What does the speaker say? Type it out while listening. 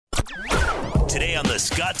Today on the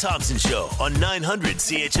Scott Thompson Show on 900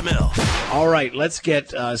 CHML. All right, let's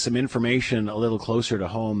get some information a little closer to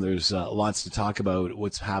home. There's lots to talk about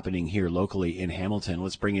what's happening here locally in Hamilton.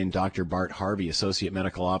 Let's bring in Dr. Bart Harvey, Associate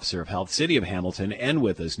Medical Officer of Health, City of Hamilton, and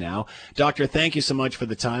with us now. Doctor, thank you so much for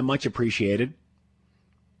the time. Much appreciated.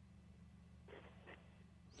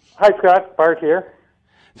 Hi, Scott. Bart here.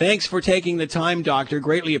 Thanks for taking the time, Doctor.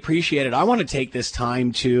 Greatly appreciated. I want to take this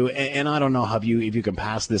time to, and I don't know if you can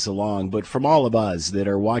pass this along, but from all of us that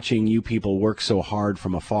are watching you people work so hard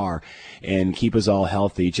from afar and keep us all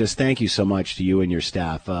healthy, just thank you so much to you and your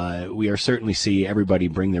staff. We are certainly see everybody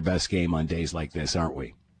bring their best game on days like this, aren't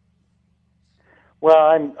we? Well,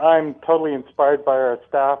 I'm totally inspired by our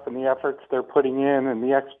staff and the efforts they're putting in and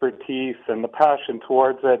the expertise and the passion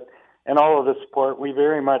towards it and all of the support. We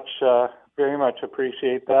very much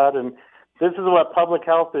appreciate that, and this is what public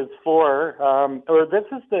health is for. Or this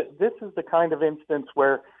is the kind of instance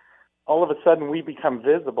where all of a sudden we become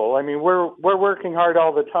visible. I mean, we're working hard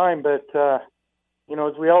all the time, but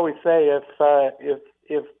as we always say,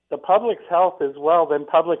 if the public's health is well, then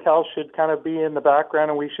public health should kind of be in the background,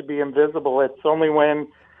 and we should be invisible. It's only when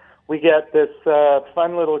we get this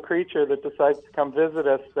fun little creature that decides to come visit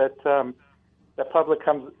us that public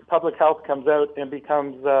health comes out and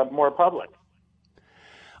becomes more public.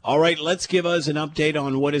 All right, let's give us an update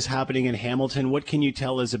on what is happening in Hamilton. What can you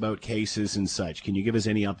tell us about cases and such? Can you give us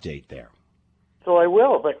any update there? So I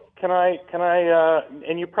will, but can I?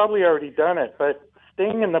 And you probably already done it, but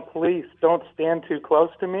Sting and the police don't stand too close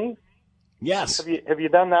to me. Yes. Have you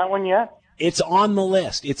done that one yet? It's on the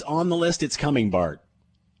list. It's on the list. It's coming, Bart.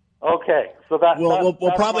 Okay, so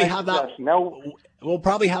we'll probably have that. No. We'll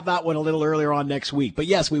probably have that one a little earlier on next week. But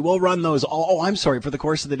yes, we will run those. I'm sorry, for the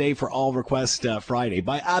course of the day for All Request Friday.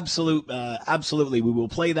 Absolutely, we will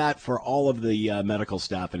play that for all of the medical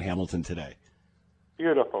staff in Hamilton today.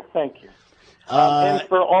 Beautiful, thank you. And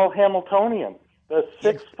for all Hamiltonians, the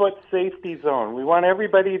 6-foot safety zone. We want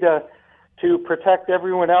everybody to protect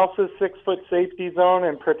everyone else's 6-foot safety zone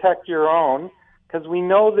and protect your own, because we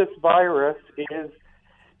know this virus is.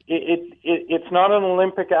 It's not an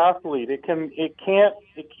Olympic athlete. It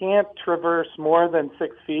can't traverse more than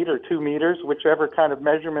 6 feet or 2 meters, whichever kind of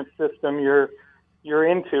measurement system you're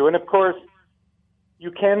into. And of course,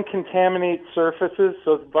 you can contaminate surfaces,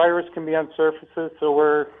 so the virus can be on surfaces. So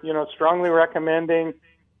we're strongly recommending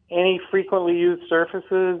any frequently used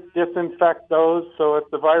surfaces, disinfect those. So if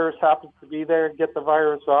the virus happens to be there, get the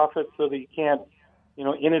virus off it so that you can't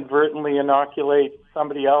inadvertently inoculate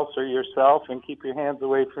somebody else or yourself, and keep your hands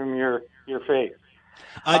away from your face.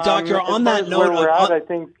 Doctor, on that note, where we're at, I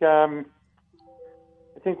think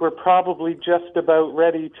we're probably just about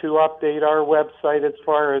ready to update our website as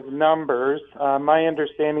far as numbers. My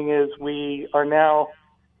understanding is we are now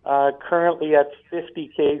currently at 50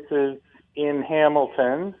 cases in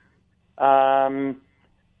Hamilton. The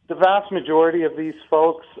vast majority of these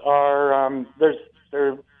folks are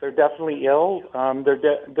they're definitely ill.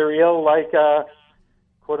 They're ill like a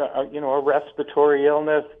respiratory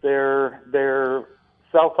illness. They're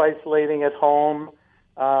self-isolating at home.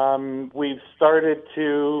 We've started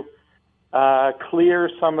to clear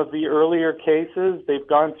some of the earlier cases. They've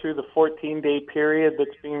gone through the 14-day period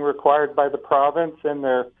that's being required by the province, and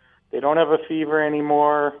they don't have a fever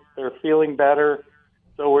anymore. They're feeling better.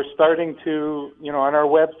 So we're starting to, on our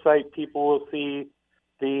website, people will see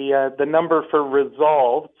the number for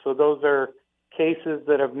resolved. So those are cases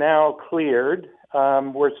that have now cleared.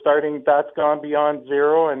 That's gone beyond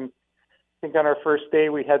 0, and I think on our first day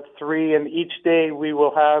we had 3, and each day we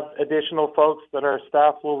will have additional folks that our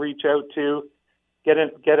staff will reach out to, get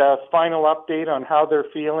a final update on how they're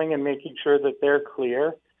feeling and making sure that they're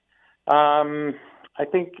clear. I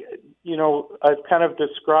think, I've kind of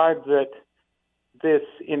described that this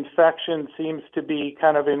infection seems to be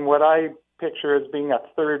kind of in what I picture as being a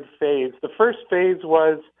third phase. The first phase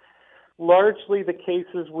was largely the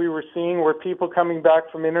cases we were seeing were people coming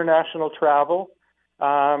back from international travel,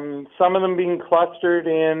 some of them being clustered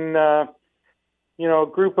in, a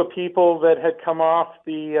group of people that had come off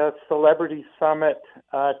the Celebrity Summit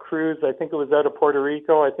cruise. I think it was out of Puerto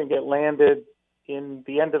Rico. I think it landed in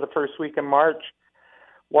the end of the first week in March.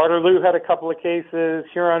 Waterloo had a couple of cases.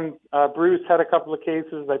 Huron Bruce had a couple of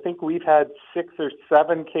cases. I think we've had 6 or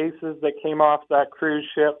 7 cases that came off that cruise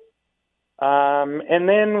ship. And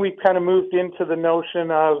then we kind of moved into the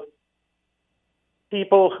notion of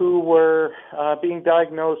people who were being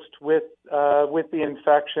diagnosed with the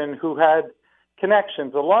infection who had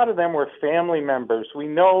connections. A lot of them were family members. We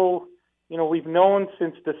know, we've known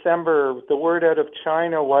since December, the word out of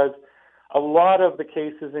China was a lot of the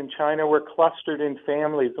cases in China were clustered in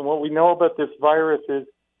families. And what we know about this virus is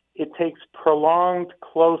it takes prolonged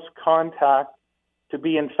close contact to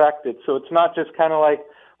be infected. So it's not just kind of like,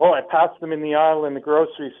 oh, I passed them in the aisle in the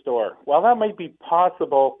grocery store. While that might be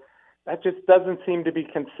possible, that just doesn't seem to be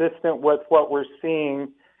consistent with what we're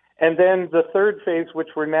seeing. And then the third phase, which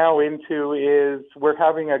we're now into, is we're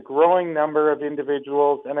having a growing number of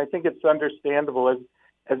individuals, and I think it's understandable,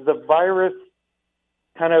 as the virus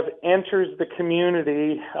kind of enters the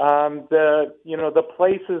community, the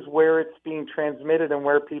places where it's being transmitted and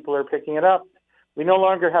where people are picking it up, we no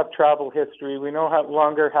longer have travel history. We no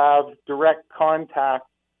longer have direct contact.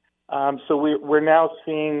 So we're now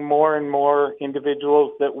seeing more and more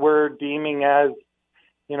individuals that we're deeming as,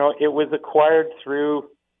 it was acquired through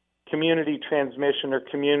community transmission or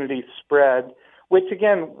community spread, which,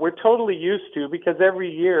 again, we're totally used to because every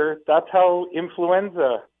year that's how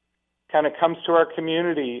influenza kind of comes to our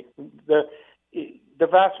community. The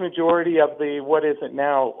vast majority of what is it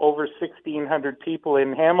now, over 1,600 people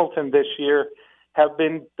in Hamilton this year have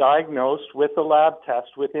been diagnosed with a lab test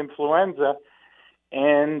with influenza.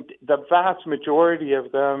 And the vast majority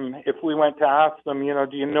of them, if we went to ask them,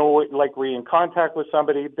 do you know, were you in contact with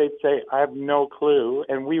somebody? They'd say, I have no clue,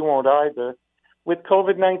 and we won't either. With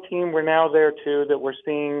COVID-19, we're now there too, that we're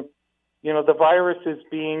seeing, the virus is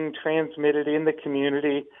being transmitted in the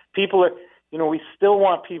community. People are, we still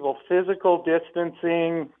want people physical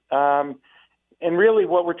distancing. And really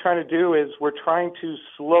what we're trying to do is we're trying to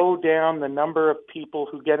slow down the number of people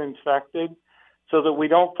who get infected so that we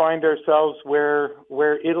don't find ourselves where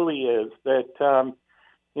Italy is, that,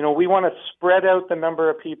 we want to spread out the number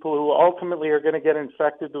of people who ultimately are going to get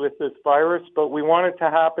infected with this virus, but we want it to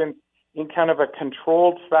happen in kind of a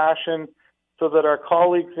controlled fashion so that our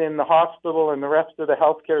colleagues in the hospital and the rest of the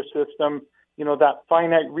healthcare system, that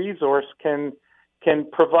finite resource can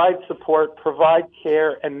provide support, provide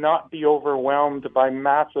care, and not be overwhelmed by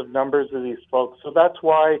massive numbers of these folks. So that's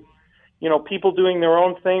why, people doing their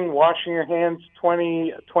own thing, washing your hands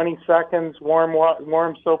 20 seconds,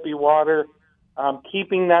 warm soapy water,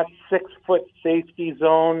 keeping that 6-foot safety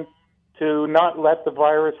zone to not let the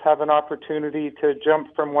virus have an opportunity to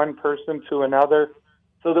jump from one person to another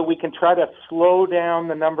so that we can try to slow down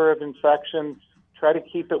the number of infections, try to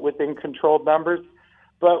keep it within controlled numbers.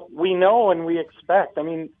 But we know and we expect,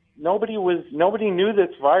 nobody knew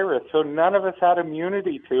this virus, so none of us had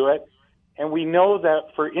immunity to it. And we know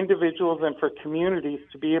that for individuals and for communities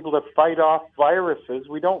to be able to fight off viruses,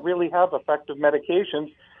 we don't really have effective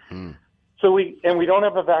medications. So we don't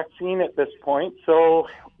have a vaccine at this point. So,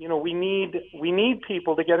 we need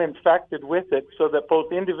people to get infected with it so that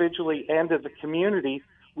both individually and as a community,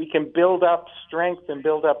 we can build up strength and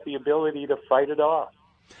build up the ability to fight it off.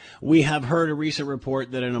 We have heard a recent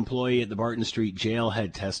report that an employee at the Barton Street Jail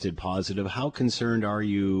had tested positive. How concerned are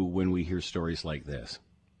you when we hear stories like this?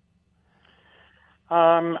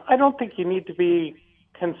 I don't think you need to be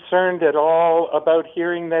concerned at all about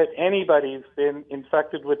hearing that anybody's been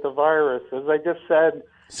infected with the virus. As I just said,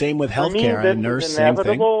 same with healthcare and nurse, same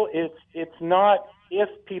thing. It's not if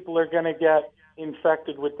people are going to get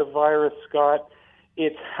infected with the virus, Scott.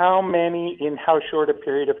 It's how many in how short a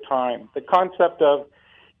period of time. The concept of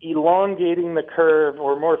elongating the curve,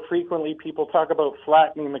 or more frequently people talk about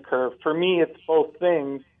flattening the curve. For me, it's both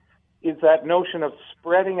things, is that notion of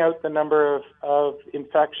spreading out the number of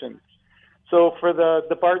infections. So for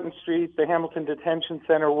the Barton Street, the Hamilton Detention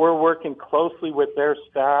Center, we're working closely with their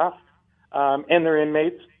staff and their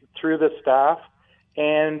inmates through the staff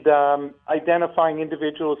and identifying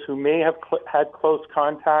individuals who may have had close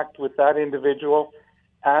contact with that individual,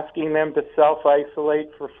 asking them to self-isolate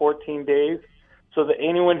for 14 days so that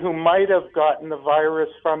anyone who might have gotten the virus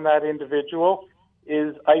from that individual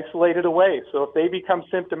is isolated away. So if they become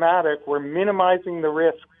symptomatic, we're minimizing the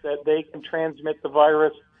risk that they can transmit the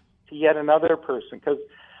virus to yet another person. Because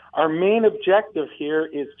our main objective here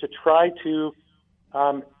is to try to,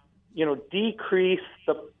 decrease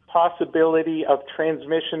the possibility of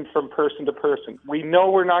transmission from person to person. We know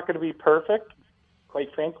we're not going to be perfect.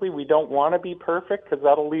 Quite frankly, we don't want to be perfect because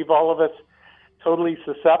that'll leave all of us totally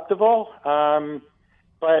susceptible.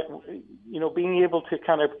 But, being able to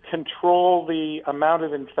kind of control the amount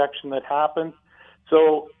of infection that happens.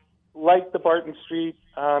 So like the Barton Street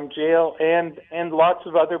jail and lots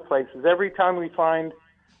of other places, every time we find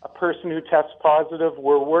a person who tests positive,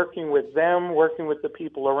 we're working with them, working with the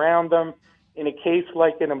people around them. In a case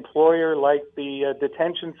like an employer, like the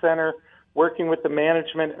detention center, working with the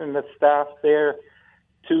management and the staff there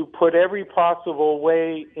to put every possible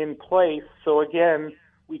way in place. So again,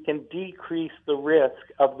 we can decrease the risk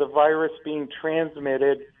of the virus being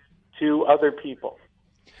transmitted to other people.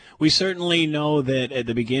 We certainly know that at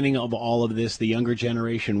the beginning of all of this, the younger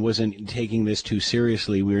generation wasn't taking this too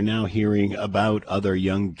seriously. We're now hearing about other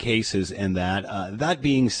young cases and that. That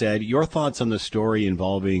being said, your thoughts on the story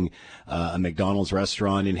involving a McDonald's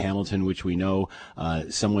restaurant in Hamilton, which we know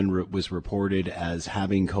someone was reported as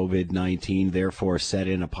having COVID-19, therefore set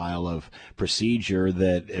in a pile of procedure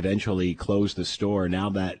that eventually closed the store.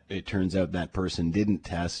 Now that it turns out that person didn't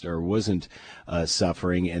test or wasn't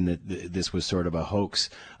suffering and that this was sort of a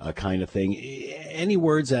hoax kind of thing. Any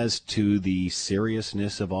words as to the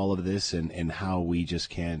seriousness of all of this and how we just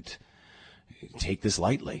can't take this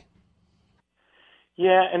lightly?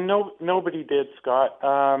 Yeah, and nobody did, Scott.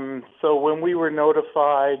 So when we were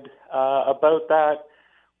notified about that,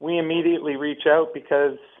 we immediately reach out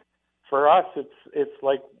because for us, it's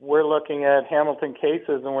like we're looking at Hamilton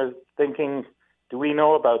cases and we're thinking, do we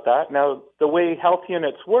know about that? Now, the way health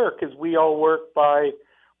units work is we all work by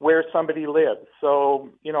where somebody lives. So,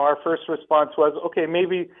 our first response was, okay,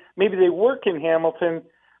 maybe they work in Hamilton,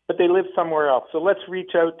 but they live somewhere else. So let's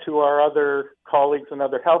reach out to our other colleagues and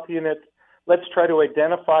other health units. Let's try to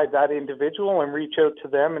identify that individual and reach out to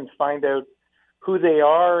them and find out who they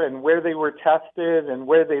are and where they were tested and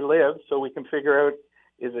where they live so we can figure out,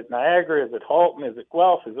 is it Niagara, is it Halton, is it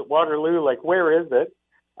Guelph, is it Waterloo, like where is it?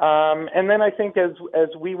 And then I think as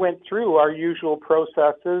we went through our usual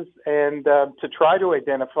processes and to try to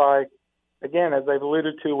identify, again, as I've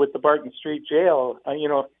alluded to with the Barton Street Jail,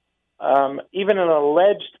 even an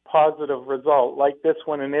alleged positive result like this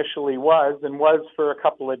one initially was and was for a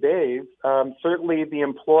couple of days, certainly the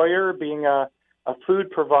employer being a food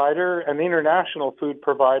provider, an international food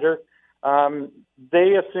provider,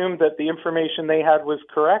 they assumed that the information they had was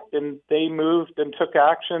correct and they moved and took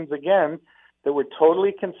actions again that were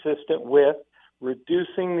totally consistent with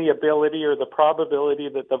reducing the ability or the probability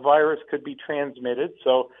that the virus could be transmitted.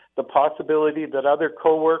 So the possibility that other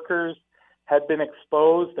coworkers had been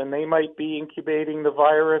exposed and they might be incubating the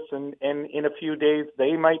virus and in a few days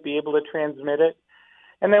they might be able to transmit it.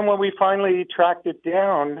 And then when we finally tracked it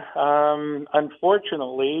down,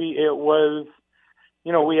 unfortunately, it was,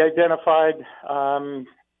 we identified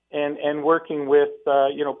and working with,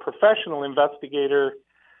 professional investigator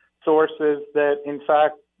sources that, in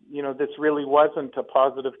fact, this really wasn't a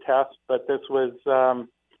positive test, but this was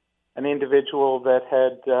an individual that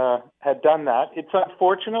had done that. It's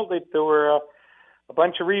unfortunate that there were a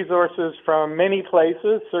bunch of resources from many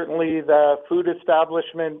places. Certainly the food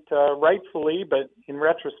establishment rightfully, but in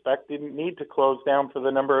retrospect, didn't need to close down for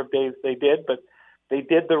the number of days they did, but they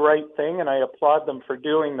did the right thing, and I applaud them for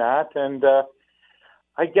doing that. And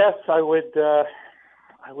I guess I would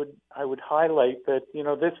highlight that,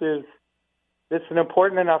 this is an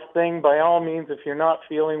important enough thing. By all means, if you're not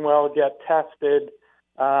feeling well, get tested.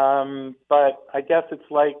 But I guess it's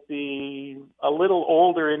like a little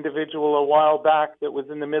older individual a while back that was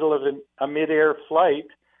in the middle of a mid-air flight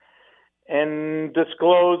and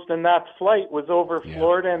disclosed, and that flight was over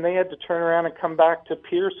Florida, and they had to turn around and come back to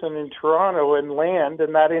Pearson in Toronto and land,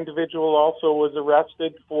 and that individual also was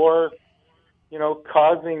arrested for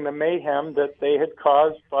causing the mayhem that they had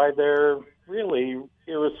caused by their really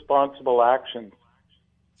irresponsible actions.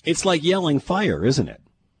 It's like yelling fire, isn't it?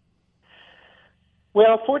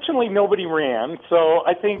 Well, fortunately, nobody ran. So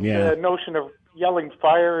I think the notion of yelling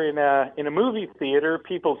fire in a movie theater,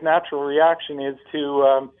 people's natural reaction is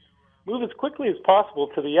to move as quickly as possible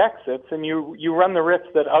to the exits, and you run the risk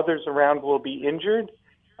that others around will be injured.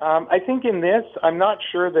 I think in this, I'm not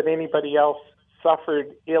sure that anybody else suffered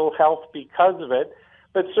ill health because of it,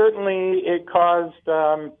 but certainly it caused,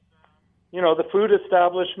 the food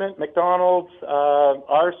establishment, McDonald's,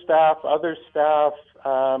 our staff, other staff,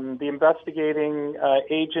 the investigating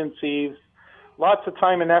agencies, lots of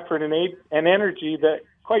time and effort and energy that,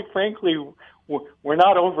 quite frankly, we're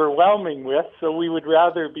not overwhelming with, so we would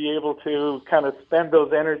rather be able to kind of spend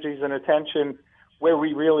those energies and attention where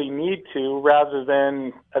we really need to rather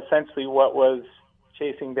than essentially what was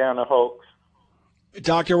chasing down a hoax.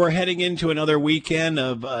 Doctor, we're heading into another weekend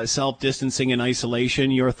of self-distancing and isolation.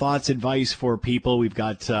 Your thoughts, advice for people? We've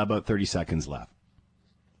got about 30 seconds left.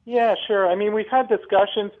 Yeah, sure. I mean, we've had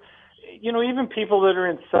discussions. Even people that are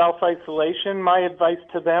in self-isolation, my advice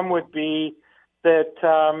to them would be that,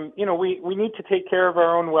 we need to take care of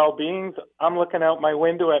our own well-beings. I'm looking out my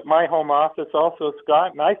window at my home office also,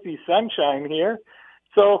 Scott, and I see sunshine here.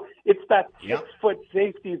 So it's that 6-foot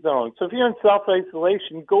safety zone. So if you're in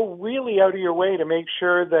self-isolation, go really out of your way to make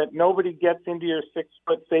sure that nobody gets into your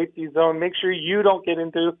 6-foot safety zone. Make sure you don't get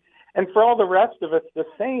into, and for all the rest of us, the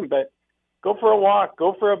same, but go for a walk,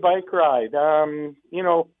 go for a bike ride,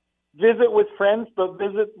 visit with friends, but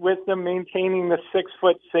visit with them maintaining the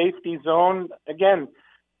 6-foot safety zone. Again,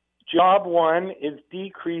 job one is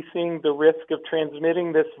decreasing the risk of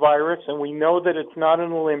transmitting this virus, and we know that it's not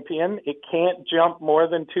an Olympian. It can't jump more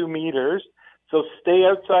than 2 meters. So stay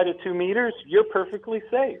outside of 2 meters, you're perfectly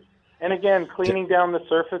safe. And again, cleaning down the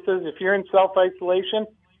surfaces. If you're in self-isolation,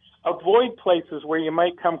 avoid places where you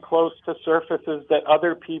might come close to surfaces that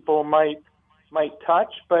other people might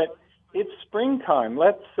touch. But it's springtime.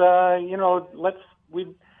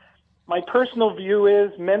 My personal view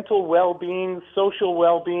is mental well-being, social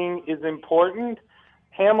well-being is important.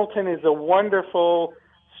 Hamilton is a wonderful,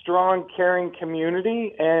 strong, caring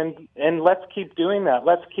community, and let's keep doing that.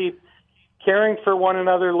 Let's keep caring for one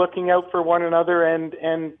another, looking out for one another,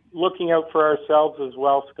 and looking out for ourselves as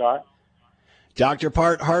well, Scott. Dr.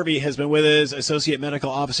 Bart Harvey has been with us, Associate Medical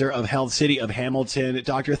Officer of Health City of Hamilton.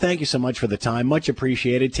 Doctor, thank you so much for the time. Much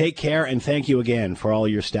appreciated. Take care, and thank you again for all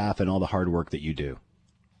your staff and all the hard work that you do.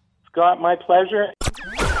 Scott, my pleasure.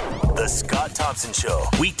 The Scott Thompson Show,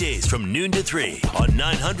 weekdays from noon to 3 on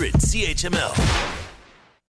 900 CHML.